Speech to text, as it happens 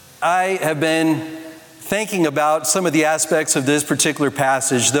I have been thinking about some of the aspects of this particular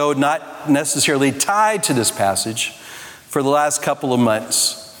passage, though not necessarily tied to this passage, for the last couple of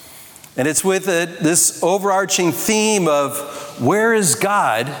months. And it's with this overarching theme of where is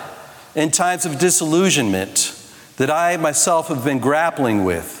God in times of disillusionment that I myself have been grappling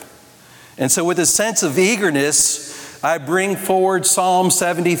with. And so with a sense of eagerness, I bring forward Psalm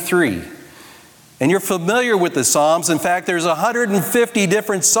 73. And you're familiar with the Psalms. In fact, there's 150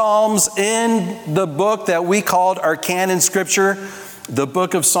 different Psalms in the book that we called our canon scripture, the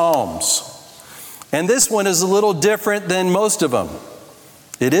book of Psalms. And this one is a little different than most of them.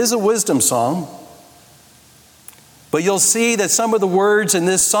 It is a wisdom psalm, but you'll see that some of the words in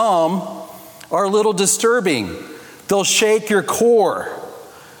this psalm are a little disturbing. They'll shake your core.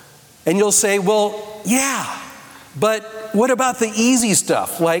 And you'll say, well, yeah, but what about the easy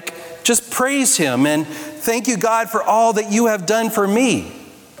stuff? Like, just praise Him and thank you, God, for all that you have done for me.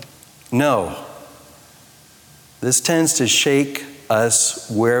 No. This tends to shake us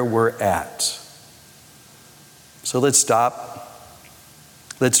where we're at. So let's stop.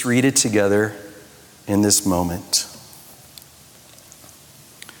 Let's read it together in this moment.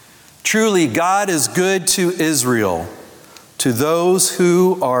 Truly, God is good to Israel, to those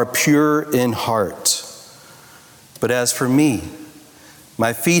who are pure in heart. But as for me,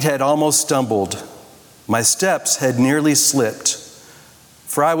 my feet had almost stumbled. My steps had nearly slipped.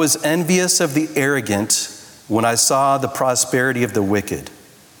 For I was envious of the arrogant when I saw the prosperity of the wicked.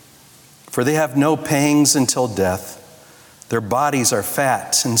 For they have no pangs until death. Their bodies are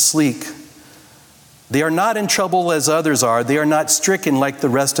fat and sleek. They are not in trouble as others are. They are not stricken like the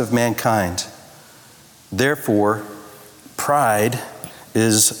rest of mankind. Therefore, pride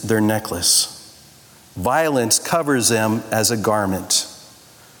is their necklace. Violence covers them as a garment.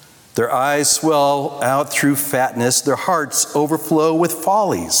 Their eyes swell out through fatness. Their hearts overflow with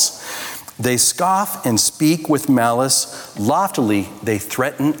follies. They scoff and speak with malice. Loftily, they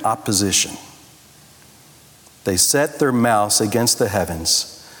threaten opposition. They set their mouths against the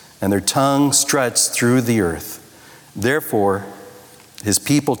heavens, and their tongue struts through the earth. Therefore, His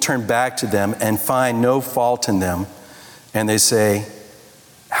people turn back to them and find no fault in them. And they say,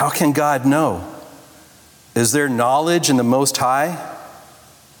 how can God know? Is there knowledge in the Most High?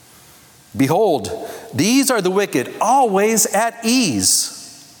 Behold, these are the wicked, always at ease.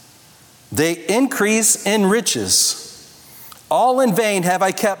 They increase in riches. All in vain have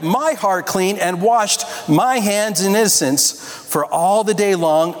I kept my heart clean and washed my hands in innocence. For all the day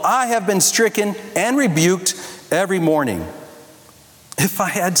long I have been stricken and rebuked every morning. If I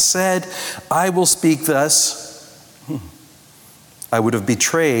had said, I will speak thus, I would have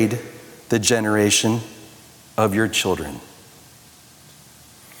betrayed the generation of your children.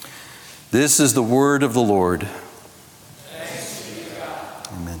 This is the word of the Lord. Thanks be to God.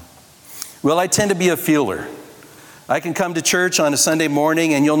 Amen. Well, I tend to be a feeler. I can come to church on a Sunday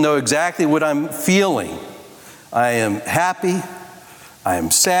morning and you'll know exactly what I'm feeling. I am happy. I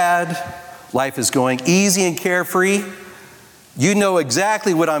am sad. Life is going easy and carefree. You know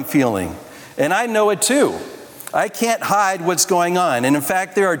exactly what I'm feeling. And I know it too. I can't hide what's going on. And in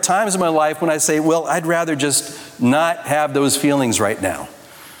fact, there are times in my life when I say, well, I'd rather just not have those feelings right now.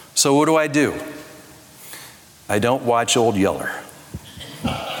 So what do? I don't watch Old Yeller.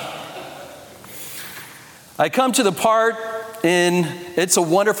 I come to the part in It's a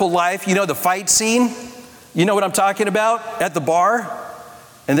Wonderful Life, you know, the fight scene. You know what I'm talking about? At the bar.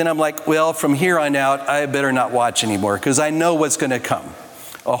 And then I'm like, well, from here on out, I better not watch anymore because I know what's going to come.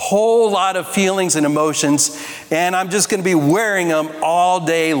 A whole lot of feelings and emotions, and I'm just going to be wearing them all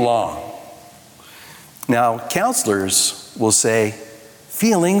day long. Now, counselors will say,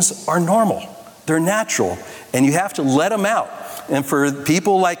 feelings are normal. They're natural, and you have to let them out. And for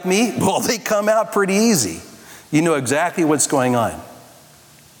people like me, well, they come out pretty easy. You know exactly what's going on.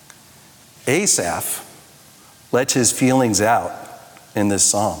 Asaph let his feelings out in this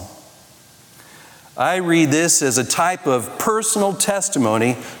psalm. I read this as a type of personal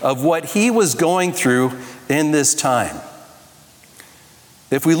testimony of what he was going through in this time.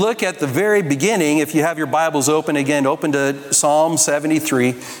 If we look at the very beginning, if you have your Bibles open again, open to Psalm 73.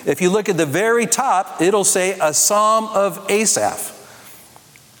 If you look at the very top, it'll say a Psalm of Asaph.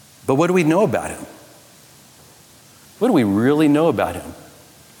 But what do we know about him? What do we really know about him?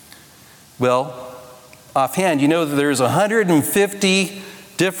 Well, offhand, you know that there's 150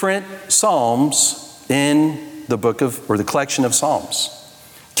 different Psalms in the book of, or the collection of Psalms.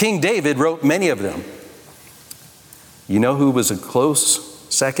 King David wrote many of them. You know who was a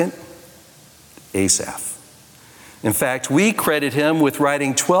close second? Asaph. In fact, we credit him with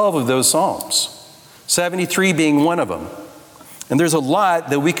writing 12 of those Psalms, 73 being one of them. And there's a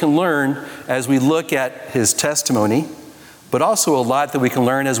lot that we can learn as we look at his testimony, but also a lot that we can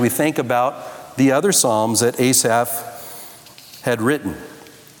learn as we think about the other Psalms that Asaph had written.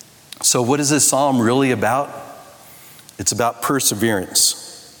 So what is this psalm really about? It's about perseverance.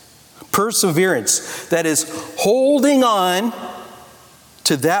 Perseverance, that is holding on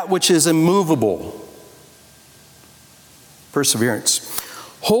to that which is immovable. Perseverance.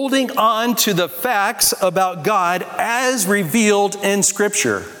 Holding on to the facts about God as revealed in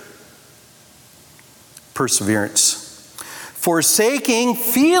Scripture. Perseverance. Forsaking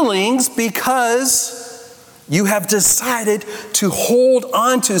feelings because you have decided to hold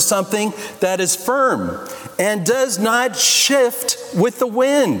on to something that is firm and does not shift with the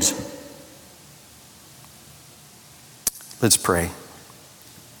wind. Let's pray.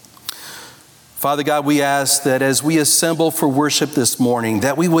 Father God, we ask that as we assemble for worship this morning,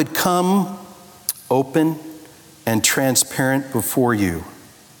 that we would come open and transparent before you.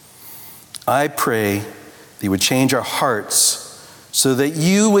 I pray that you would change our hearts so that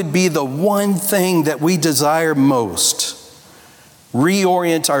you would be the one thing that we desire most.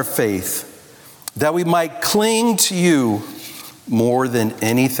 Reorient our faith, that we might cling to you more than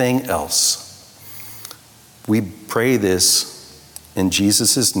anything else. We pray this in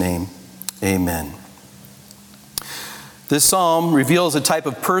Jesus' name. Amen. This psalm reveals a type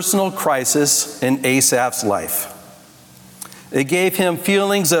of personal crisis in Asaph's life. It gave him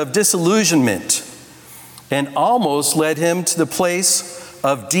feelings of disillusionment and almost led him to the place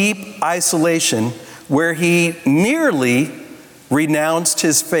of deep isolation where he nearly renounced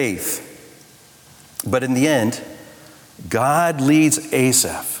his faith. But in the end, God leads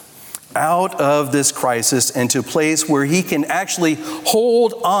Asaph out of this crisis into a place where he can actually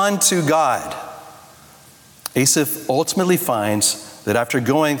hold on to God. Asaph ultimately finds that after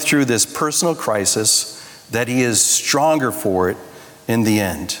going through this personal crisis, that he is stronger for it in the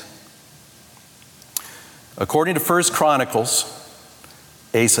end. According to 1 Chronicles,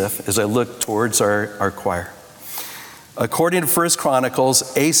 Asaph, as I look towards our choir, according to 1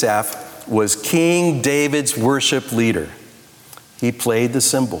 Chronicles, Asaph was King David's worship leader. He played the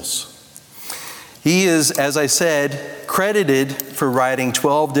cymbals. He is, as I said, credited for writing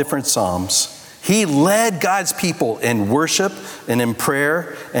 12 different psalms. He led God's people in worship and in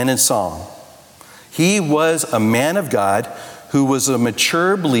prayer and in song. He was a man of God who was a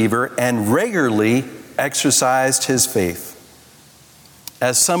mature believer and regularly exercised his faith.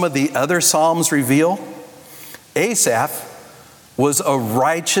 As some of the other psalms reveal, Asaph was a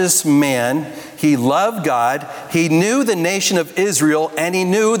righteous man. He loved God. He knew the nation of Israel, and he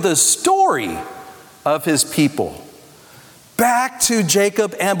knew the story of his people. Back to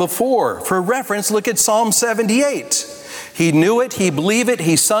Jacob and before. For reference, look at Psalm 78. He knew it, he believed it,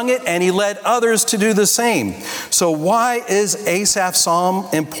 he sung it, and he led others to do the same. So why is Asaph's psalm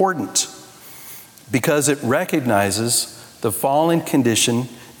important? Because it recognizes the fallen condition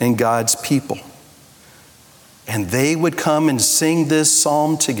in God's people. And they would come and sing this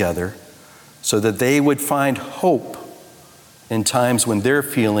psalm together so that they would find hope in times when they're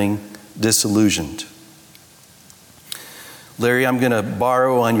feeling disillusioned. Larry, I'm going to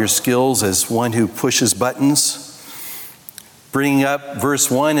borrow on your skills as one who pushes buttons. Bringing up verse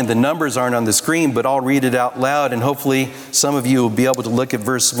 1, and the numbers aren't on the screen, but I'll read it out loud, and hopefully some of you will be able to look at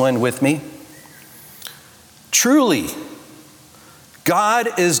verse 1 with me. Truly,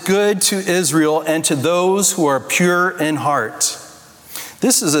 God is good to Israel and to those who are pure in heart.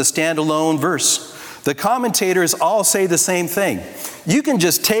 This is a standalone verse. The commentators all say the same thing. You can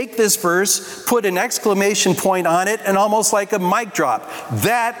just take this verse, put an exclamation point on it, and almost like a mic drop.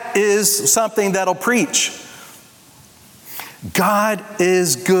 That is something that'll preach. God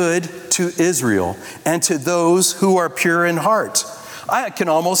is good to Israel and to those who are pure in heart. I can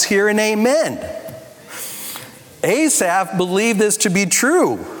almost hear an amen. Asaph believed this to be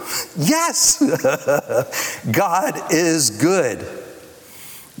true. Yes, God is good.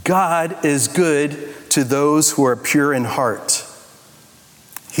 God is good to those who are pure in heart.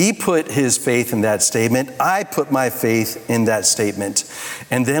 He put his faith in that statement. I put my faith in that statement.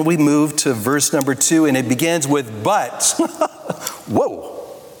 And then we move to verse number 2, and it begins with but.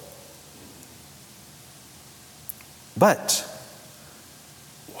 Whoa. But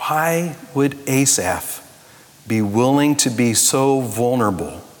why would Asaph be willing to be so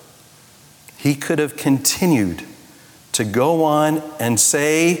vulnerable? He could have continued to go on and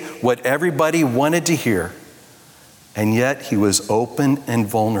say what everybody wanted to hear. And yet he was open and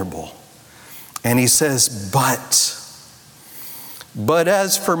vulnerable. And he says, but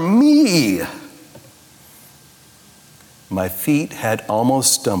as for me, my feet had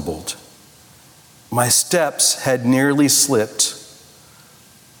almost stumbled. My steps had nearly slipped.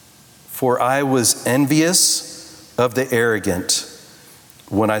 For I was envious of the arrogant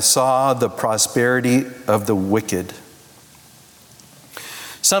when I saw the prosperity of the wicked.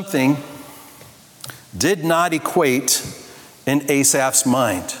 Something did not equate in Asaph's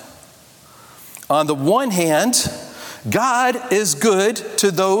mind. On the one hand, God is good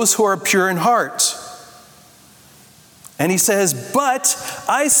to those who are pure in heart. And he says, but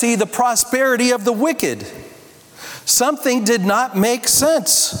I see the prosperity of the wicked. Something did not make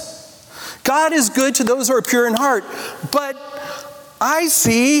sense. God is good to those who are pure in heart, but I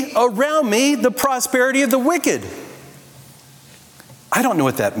see around me the prosperity of the wicked. I don't know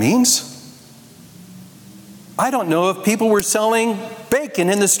what that means. I don't know if people were selling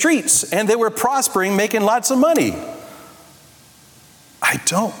bacon in the streets and they were prospering, making lots of money. I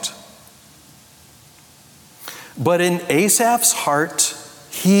don't. But in Asaph's heart,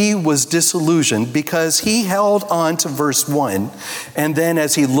 he was disillusioned because he held on to verse 1. And then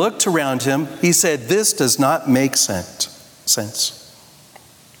as he looked around him, he said, this does not make sense.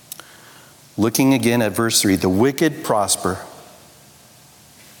 Looking again at verse 3, the wicked prosper.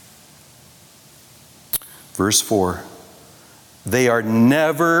 Verse 4, they are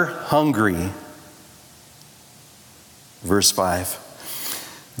never hungry. Verse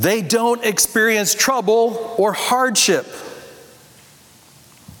 5, they don't experience trouble or hardship.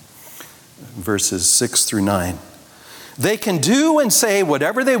 Verses 6 through 9, they can do and say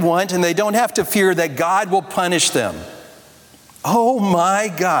whatever they want and they don't have to fear that God will punish them. Oh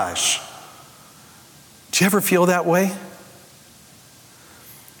my gosh. Do you ever feel that way?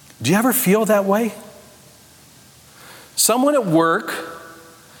 Do you ever feel that way? Someone at work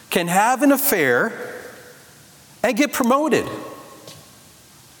can have an affair and get promoted.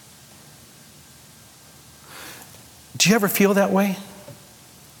 Do you ever feel that way?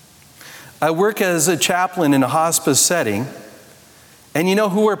 I work as a chaplain in a hospice setting, and you know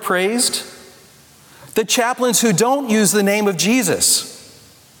who are praised? The chaplains who don't use the name of Jesus.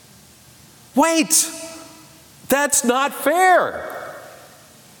 Wait, that's not fair.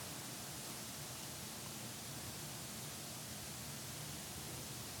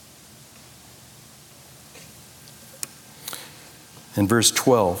 In verse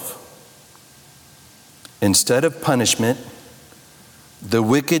 12, instead of punishment, the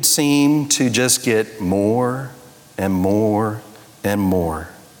wicked seem to just get more and more and more.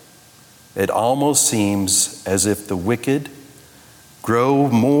 It almost seems as if the wicked grow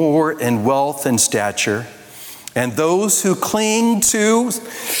more in wealth and stature, and those who cling to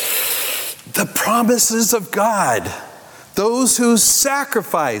the promises of God, those who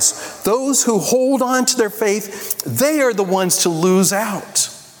sacrifice, those who hold on to their faith, they are the ones to lose out.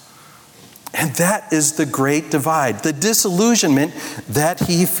 And that is the great divide, the disillusionment that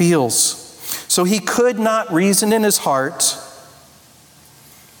he feels. So he could not reason in his heart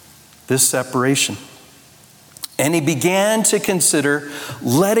this separation. And he began to consider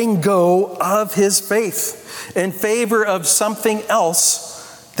letting go of his faith in favor of something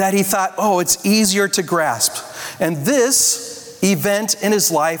else that he thought, oh, it's easier to grasp. And this event in his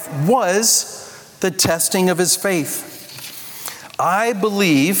life was the testing of his faith. I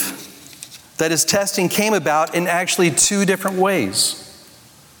believe that his testing came about in actually two different ways.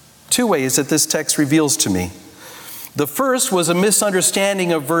 Two ways that this text reveals to me. The first was a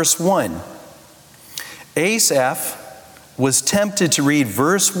misunderstanding of verse 1. Asaph was tempted to read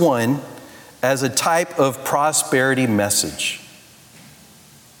verse 1 as a type of prosperity message.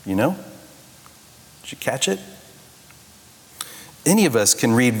 You know? Did you catch it? Any of us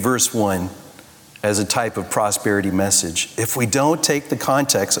can read verse 1 as a type of prosperity message if we don't take the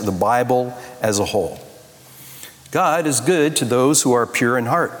context of the Bible as a whole. God is good to those who are pure in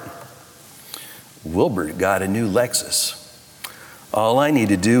heart. Wilbert got a new Lexus. All I need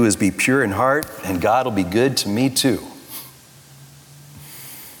to do is be pure in heart, and God will be good to me too.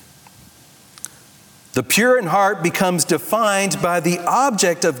 The pure in heart becomes defined by the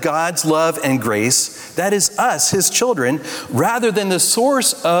object of God's love and grace, that is us, his children, rather than the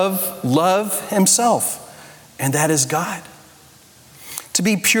source of love himself, and that is God. To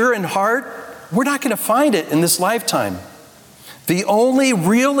be pure in heart, we're not going to find it in this lifetime. The only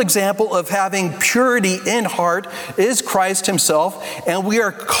real example of having purity in heart is Christ himself, and we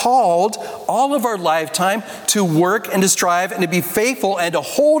are called all of our lifetime to work and to strive and to be faithful and to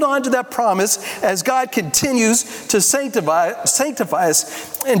hold on to that promise as God continues to sanctify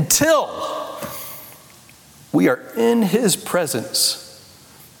us until we are in his presence,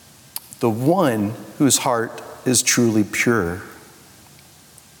 the one whose heart is truly pure.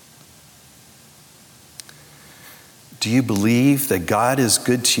 Do you believe that God is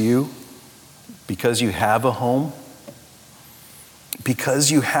good to you because you have a home?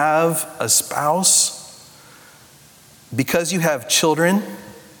 because you have a spouse, because you have children,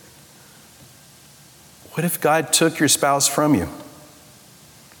 what if God took your spouse from you?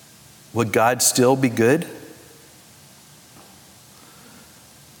 Would God still be good?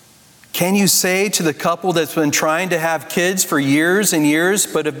 Can you say to the couple that's been trying to have kids for years and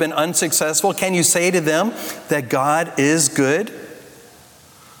years but have been unsuccessful, can you say to them that God is good?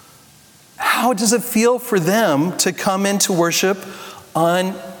 How does it feel for them to come into worship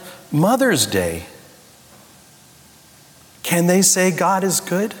on Mother's Day? Can they say God is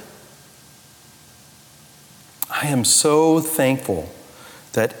good? I am so thankful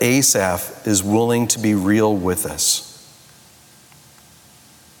that Asaph is willing to be real with us.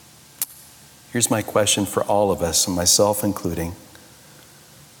 Here's my question for all of us, and myself including.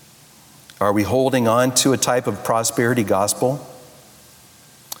 Are we holding on to a type of prosperity gospel?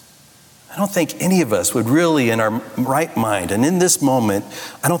 I don't think any of us would really, in our right mind, and in this moment,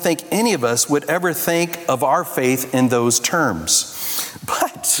 I don't think any of us would ever think of our faith in those terms.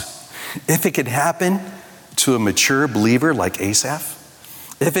 But if it could happen to a mature believer like Asaph,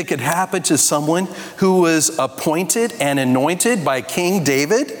 if it could happen to someone who was appointed and anointed by King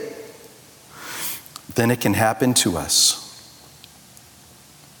David, then it can happen to us.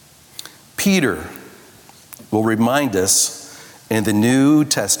 Peter will remind us in the New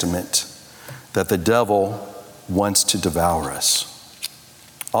Testament that the devil wants to devour us.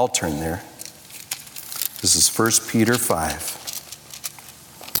 I'll turn there. This is 1 Peter 5.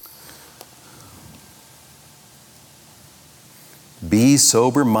 Be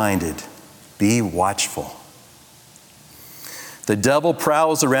sober-minded, be watchful. The devil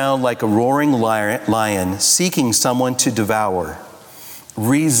prowls around like a roaring lion, seeking someone to devour.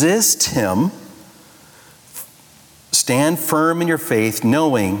 Resist him. Stand firm in your faith,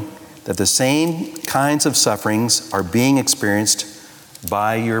 knowing that the same kinds of sufferings are being experienced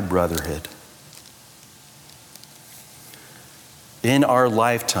by your brotherhood. In our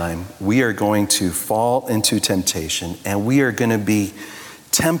lifetime, we are going to fall into temptation, and we are going to be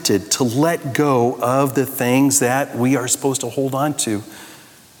tempted to let go of the things that we are supposed to hold on to,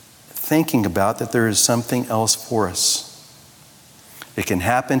 thinking about that there is something else for us. It can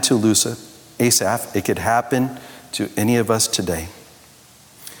happen to Asaph. It could happen to any of us today.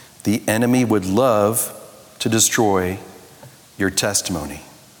 The enemy would love to destroy your testimony,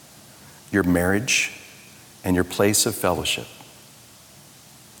 your marriage, and your place of fellowship.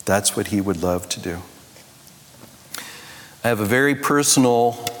 That's what he would love to do. I have a very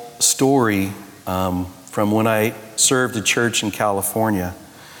personal story from when I served a church in California.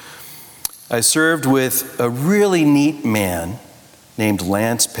 I served with a really neat man named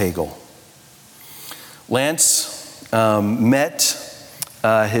Lance Pagel. Lance met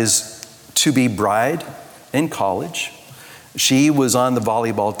his to-be bride in college. She was on the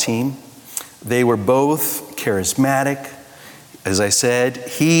volleyball team. They were both charismatic. As I said,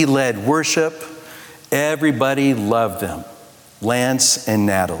 he led worship. Everybody loved them, Lance and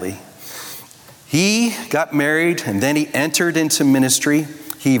Natalie. He got married and then he entered into ministry.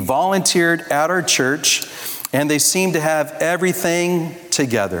 He volunteered at our church, and they seemed to have everything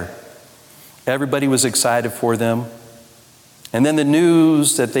together. Everybody was excited for them. And then the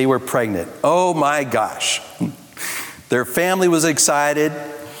news that they were pregnant. Oh my gosh. Their family was excited.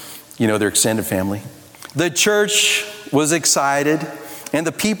 You know, their extended family. The church was excited. And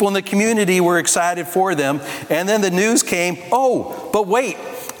the people in the community were excited for them. And then the news came, oh, but wait,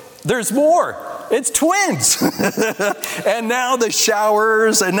 there's more. It's twins. And now the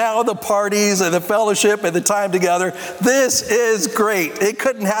showers, and now the parties, and the fellowship, and the time together. This is great. It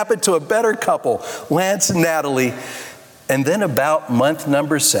couldn't happen to a better couple, Lance and Natalie. And then about month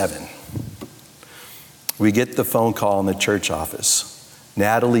number 7, we get the phone call in the church office.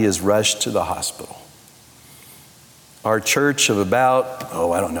 Natalie is rushed to the hospital. Our church of about,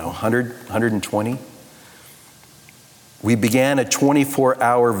 100, 120. We began a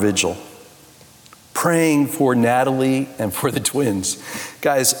 24-hour vigil praying for Natalie and for the twins.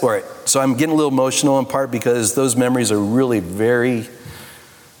 Guys, all right, so I'm getting a little emotional in part because those memories are really very,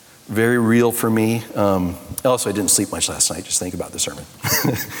 very real for me. Also, I didn't sleep much last night, just think about the sermon.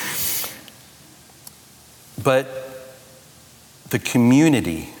 But the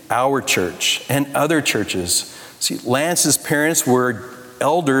community, our church, and other churches. See, Lance's parents were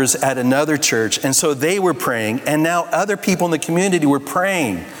elders at another church, and so they were praying, and now other people in the community were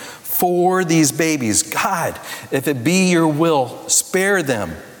praying for these babies. God, if it be your will, spare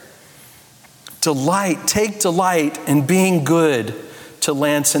them. Take delight in being good to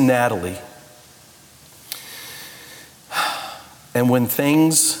Lance and Natalie. And when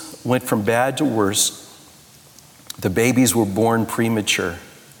things went from bad to worse, The babies were born premature.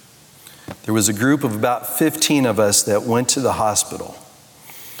 There was a group of about 15 of us that went to the hospital.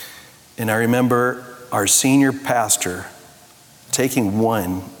 And I remember our senior pastor taking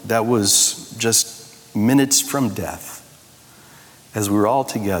one that was just minutes from death as we were all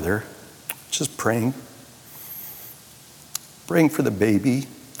together, just praying for the baby,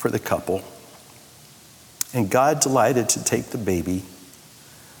 for the couple. And God delighted to take the baby.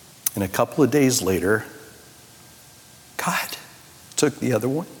 And a couple of days later, God took the other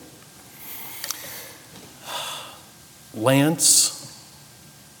one. Lance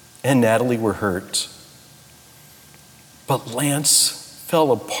and Natalie were hurt, but Lance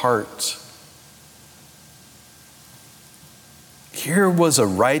fell apart. Here was a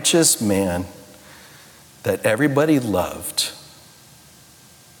righteous man that everybody loved,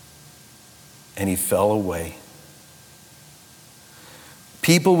 and he fell away.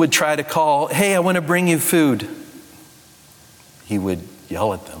 People would try to call, "Hey, I want to bring you food." He would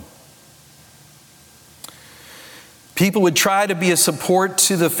yell at them. People would try to be a support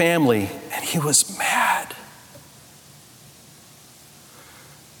to the family, and he was mad.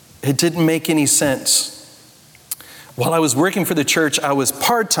 It didn't make any sense. While I was working for the church, I was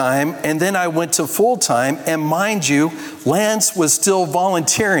part-time, and then I went to full-time, and mind you, Lance was still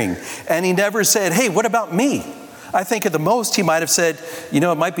volunteering, and he never said, "Hey, what about me?" I think at the most he might have said,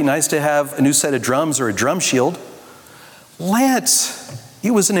 "It might be nice to have a new set of drums or a drum shield." Lance,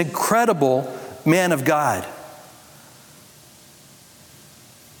 he was an incredible man of God.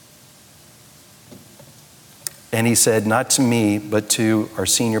 And he said, not to me, but to our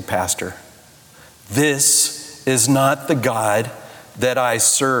senior pastor, "This is not the God that I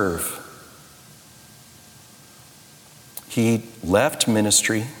serve." He left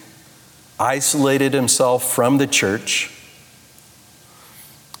ministry, isolated himself from the church,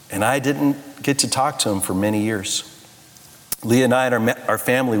 and I didn't get to talk to him for many years. Leah and I and our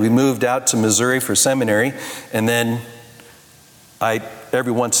family, we moved out to Missouri for seminary, and then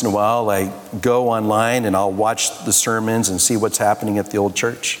every once in a while, I go online and I'll watch the sermons and see what's happening at the old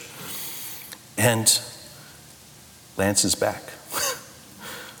church. And Lance is back.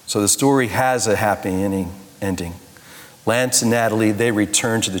 So the story has a happy ending. Lance and Natalie, they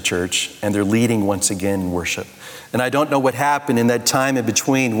returned to the church and they're leading once again in worship. And I don't know what happened in that time in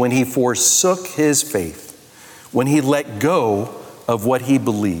between when he forsook his faith, when he let go of what he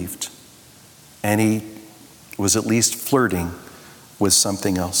believed, and he was at least flirting with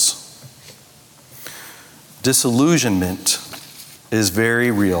something else. Disillusionment is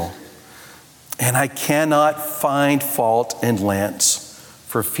very real. And I cannot find fault in Lance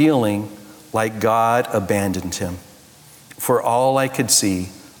for feeling like God abandoned him. For all I could see,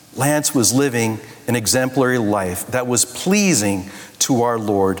 Lance was living an exemplary life that was pleasing to our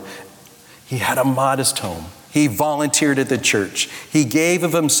Lord. He had a modest home. He volunteered at the church. He gave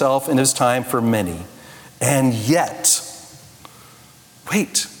of himself and his time for many. And yet,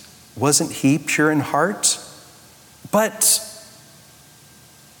 wait, wasn't he pure in heart? But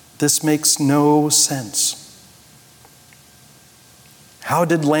this makes no sense. How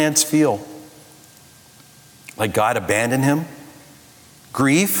did Lance feel? Like God abandoned him?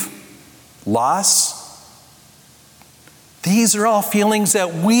 Grief? Loss? These are all feelings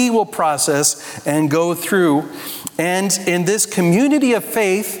that we will process and go through. And in this community of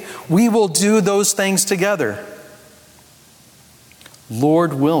faith, we will do those things together.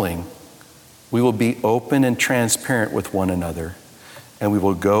 Lord willing, we will be open and transparent with one another, and we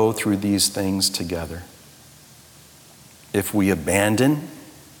will go through these things together. If we abandon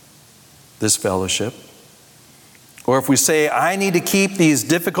this fellowship, or if we say, I need to keep these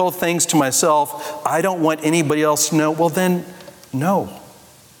difficult things to myself, I don't want anybody else to know, well then, no.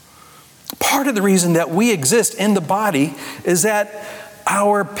 Part of the reason that we exist in the body is that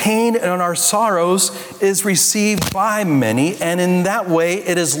our pain and our sorrows is received by many, and in that way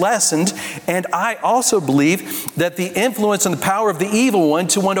it is lessened. And I also believe that the influence and the power of the evil one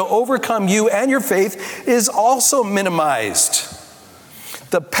to want to overcome you and your faith is also minimized.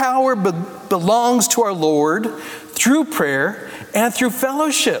 The power belongs to our Lord through prayer and through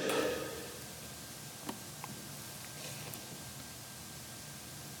fellowship.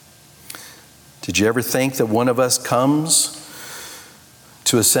 Did you ever think that one of us comes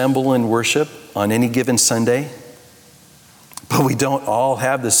to assemble and worship on any given Sunday, but we don't all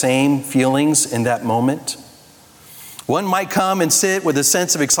have the same feelings in that moment? One might come and sit with a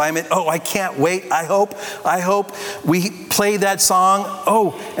sense of excitement. Oh, I can't wait. I hope we play that song.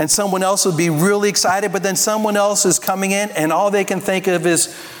 Oh, and someone else will be really excited, but then someone else is coming in and all they can think of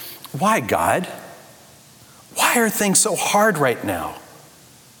is, why, God? Why are things so hard right now?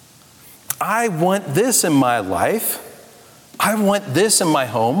 I want this in my life. I want this in my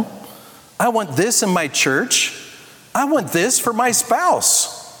home. I want this in my church. I want this for my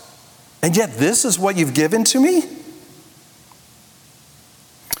spouse. And yet this is what you've given to me?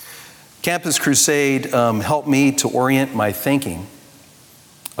 Campus Crusade helped me to orient my thinking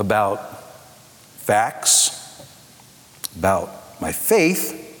about facts, about my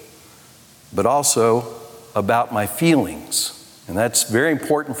faith, but also about my feelings. And that's very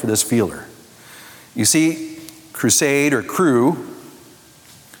important for this feeler. You see, Crusade or Cru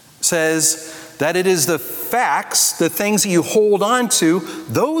says that it is the facts, the things that you hold on to,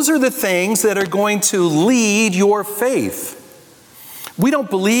 those are the things that are going to lead your faith. We don't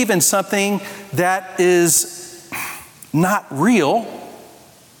believe in something that is not real.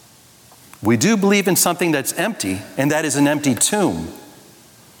 We do believe in something that's empty, and that is an empty tomb.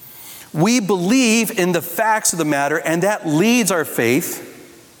 We believe in the facts of the matter, and that leads our faith.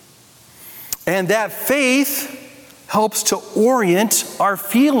 And that faith helps to orient our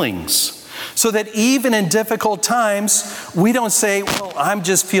feelings so that even in difficult times, we don't say, well, I'm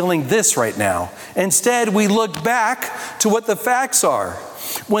just feeling this right now. Instead, we look back to what the facts are.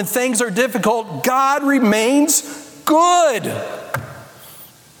 When things are difficult, God remains good.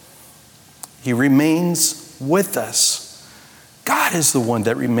 He remains with us. God is the one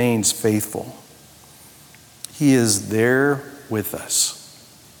that remains faithful. He is there with us.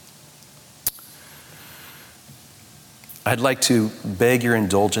 I'd like to beg your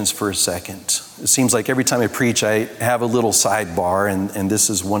indulgence for a second. It seems like every time I preach, I have a little sidebar, and this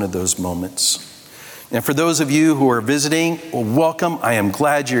is one of those moments. And for those of you who are visiting, well, welcome. I am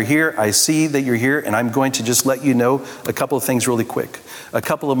glad you're here. I see that you're here, and I'm going to just let you know a couple of things really quick. A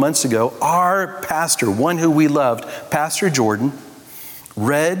couple of months ago, our pastor, one who we loved, Pastor Jordan,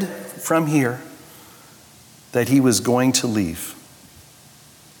 read from here that he was going to leave.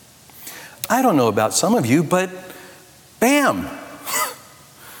 I don't know about some of you, but bam!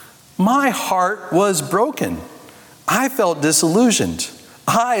 My heart was broken. I felt disillusioned.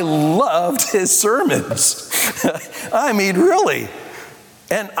 I loved his sermons. I mean, really.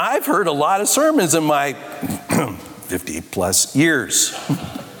 And I've heard a lot of sermons in my 50 plus years.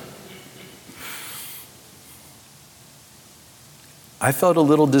 I felt a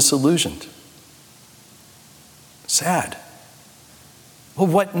little disillusioned. Sad. Well,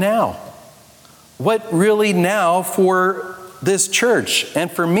 what now? What really now for this church and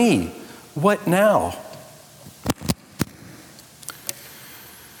for me? What now?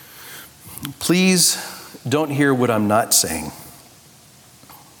 Please don't hear what I'm not saying.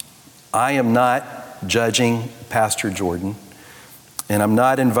 I am not judging Pastor Jordan, and I'm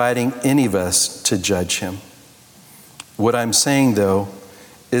not inviting any of us to judge him. What I'm saying, though,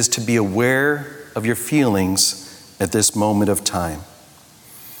 is to be aware of your feelings at this moment of time.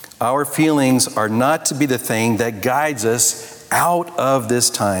 Our feelings are not to be the thing that guides us out of this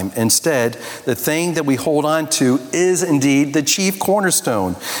time. Instead, the thing that we hold on to is indeed the chief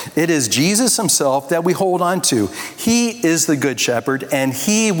cornerstone. It is Jesus himself that we hold on to. He is the good shepherd, and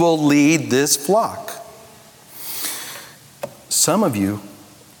he will lead this flock. Some of you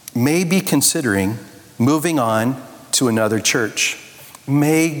may be considering moving on to another church.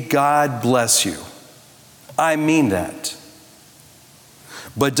 May God bless you. I mean that.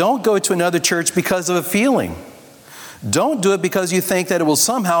 But don't go to another church because of a feeling. Don't do it because you think that it will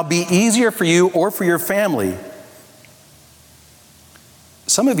somehow be easier for you or for your family.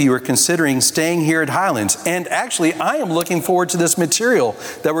 Some of you are considering staying here at Highlands, and actually I am looking forward to this material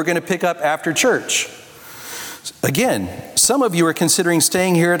that we're going to pick up after church. Again, some of you are considering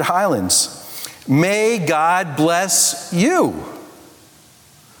staying here at Highlands. May God bless you.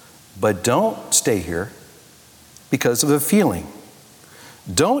 But don't stay here because of a feeling.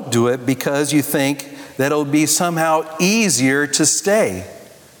 Don't do it because you think that it'll be somehow easier to stay.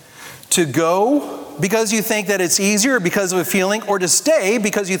 To go because you think that it's easier because of a feeling, or to stay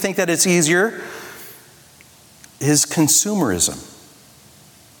because you think that it's easier, is consumerism.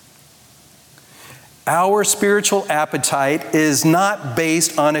 Our spiritual appetite is not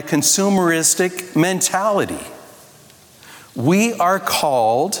based on a consumeristic mentality. We are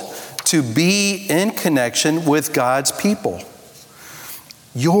called to be in connection with God's people.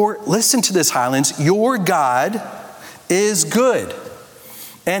 Listen to this, Highlands. Your God is good,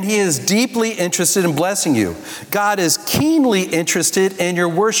 and he is deeply interested in blessing you. God is keenly interested in your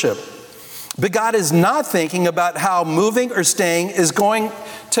worship, but God is not thinking about how moving or staying is going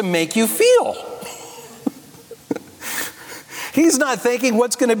to make you feel. He's not thinking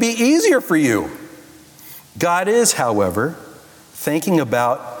what's going to be easier for you. God is, however, thinking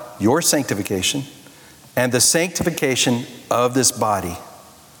about your sanctification and the sanctification of this body.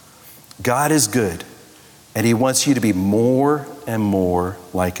 God is good, and he wants you to be more and more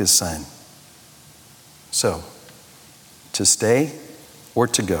like his son. So, to stay or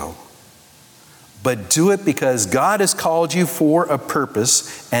to go. But do it because God has called you for a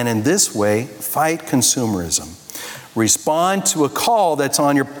purpose, and in this way, fight consumerism. Respond to a call that's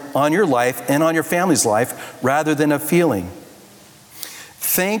on your life and on your family's life rather than a feeling.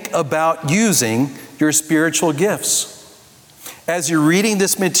 Think about using your spiritual gifts. As you're reading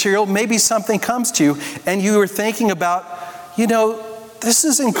this material, maybe something comes to you and you are thinking about, this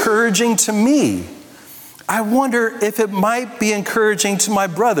is encouraging to me. I wonder if it might be encouraging to my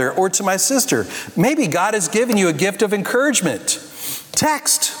brother or to my sister. Maybe God has given you a gift of encouragement.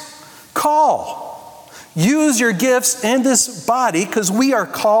 Text, call. Use your gifts in this body because we are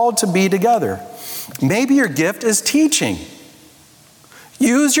called to be together. Maybe your gift is teaching.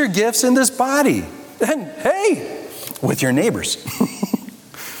 Use your gifts in this body. And hey, with your neighbors.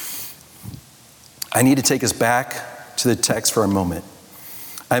 I need to take us back to the text for a moment.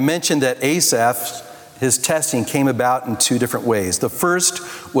 I mentioned that Asaph, his testing came about in two different ways. The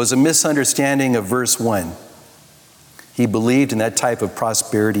first was a misunderstanding of verse 1. He believed in that type of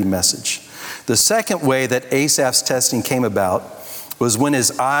prosperity message. The second way that Asaph's testing came about was when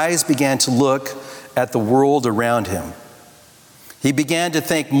his eyes began to look at the world around him. He began to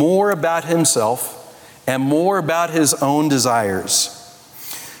think more about himself and more about his own desires.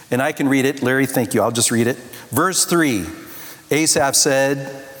 And I can read it. Larry, thank you. I'll just read it. Verse 3, Asaph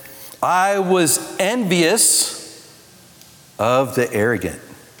said, I was envious of the arrogant.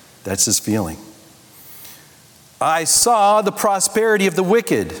 That's his feeling. I saw the prosperity of the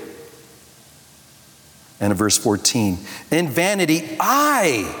wicked. And in verse 14, in vanity,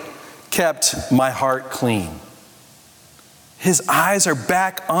 I kept my heart clean. His eyes are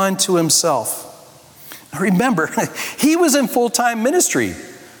back onto himself. Remember, he was in full-time ministry.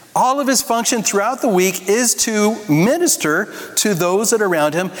 All of his function throughout the week is to minister to those that are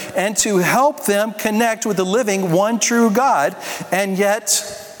around him and to help them connect with the living, one true God. And yet,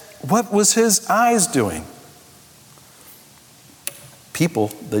 what was his eyes doing? People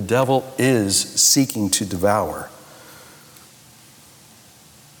the devil is seeking to devour.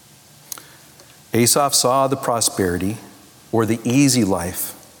 Asaph saw the prosperity or the easy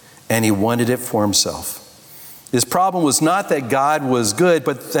life, and he wanted it for himself. His problem was not that God was good,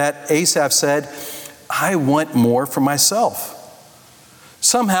 but that Asaph said, I want more for myself.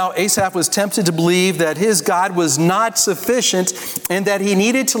 Somehow, Asaph was tempted to believe that his God was not sufficient and that he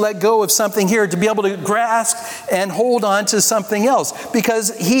needed to let go of something here to be able to grasp and hold on to something else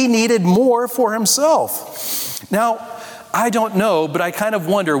because he needed more for himself. Now, I don't know, but I kind of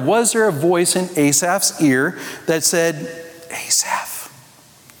wonder, was there a voice in Asaph's ear that said, Asaph,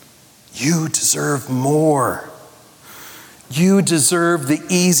 you deserve more. You deserve the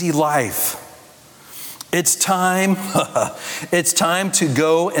easy life. It's time to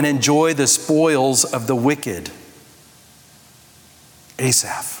go and enjoy the spoils of the wicked.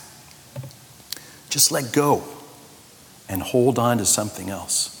 Asaph, just let go and hold on to something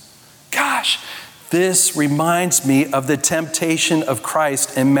else. Gosh, this reminds me of the temptation of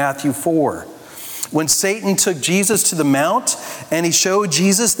Christ in Matthew 4. When Satan took Jesus to the mount and he showed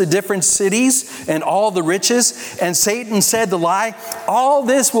Jesus the different cities and all the riches, and Satan said the lie, all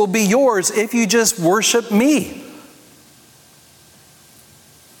this will be yours if you just worship me.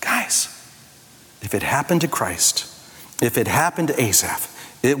 Guys, if it happened to Christ, if it happened to Asaph,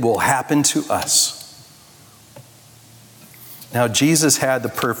 it will happen to us. Now, Jesus had the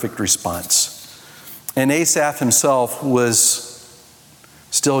perfect response, and Asaph himself was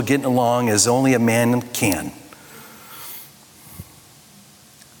still getting along as only a man can.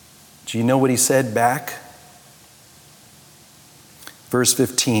 Do you know what he said back? Verse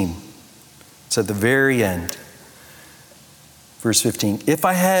 15. It's at the very end. Verse 15. If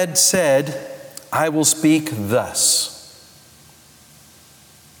I had said, I will speak thus.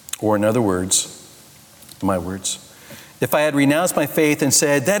 Or in other words, my words. If I had renounced my faith and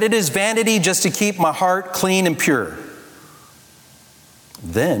said that it is vanity just to keep my heart clean and pure,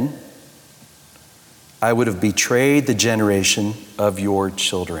 then I would have betrayed the generation of your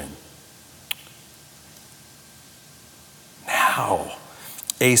children. Now,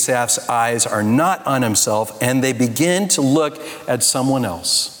 Asaph's eyes are not on himself, and they begin to look at someone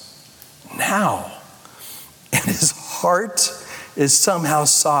else. Now, and his heart is somehow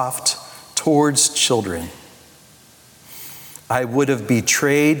soft towards children. I would have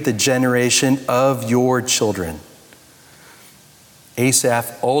betrayed the generation of your children.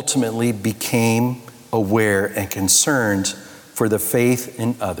 Asaph ultimately became aware and concerned for the faith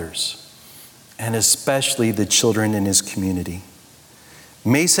in others, and especially the children in his community.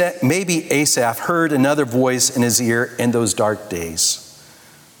 Maybe Asaph heard another voice in his ear in those dark days.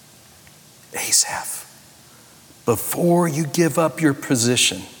 Asaph, before you give up your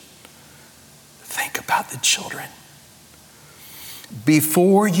position, think about the children.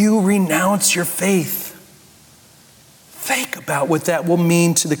 Before you renounce your faith, think about what that will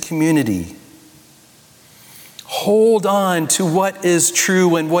mean to the community. Hold on to what is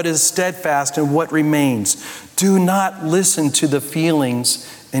true and what is steadfast and what remains. Do not listen to the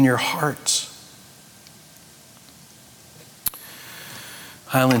feelings in your heart.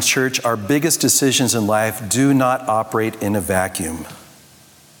 Highlands Church, our biggest decisions in life do not operate in a vacuum.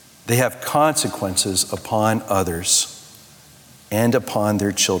 They have consequences upon others and upon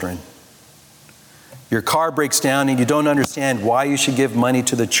their children. Your car breaks down and you don't understand why you should give money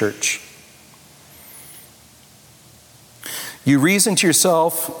to the church. You reason to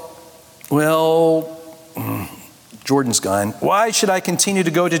yourself, well, Jordan's gone. Why should I continue to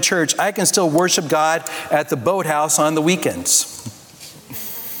go to church? I can still worship God at the boathouse on the weekends.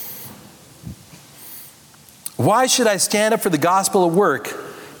 Why should I stand up for the gospel at work?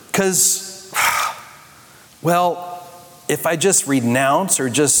 Because, well, if I just renounce or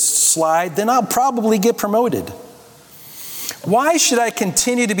just slide, then I'll probably get promoted. Why should I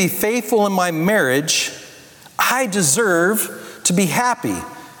continue to be faithful in my marriage? I deserve to be happy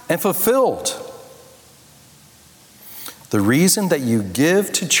and fulfilled. The reason that you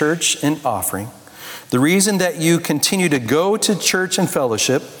give to church in offering, the reason that you continue to go to church and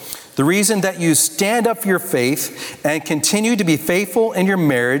fellowship, the reason that you stand up for your faith and continue to be faithful in your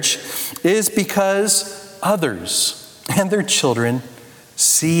marriage is because others and their children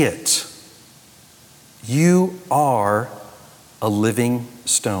see it. You are a living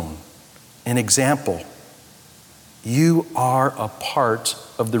stone, an example. You are a part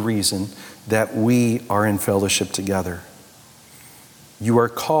of the reason that we are in fellowship together. You are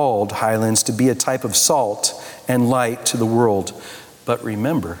called, Highlands, to be a type of salt and light to the world. But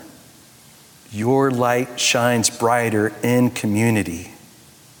remember, your light shines brighter in community.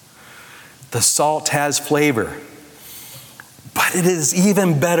 The salt has flavor, but it is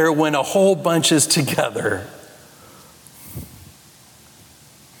even better when a whole bunch is together.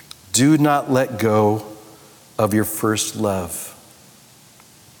 Do not let go of your first love.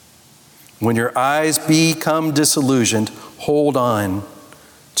 When your eyes become disillusioned, hold on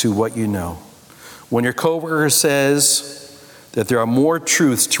to what you know. When your coworker says that there are more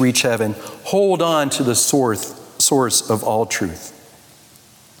truths to reach heaven, hold on to the source of all truth.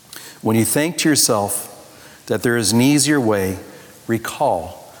 When you think to yourself that there is an easier way,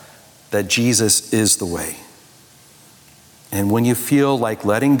 recall that Jesus is the way. And when you feel like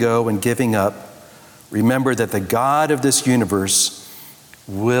letting go and giving up, remember that the God of this universe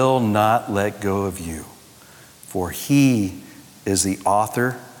will not let go of you, for He is the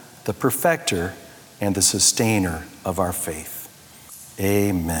author, the perfecter, and the sustainer of our faith.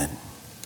 Amen.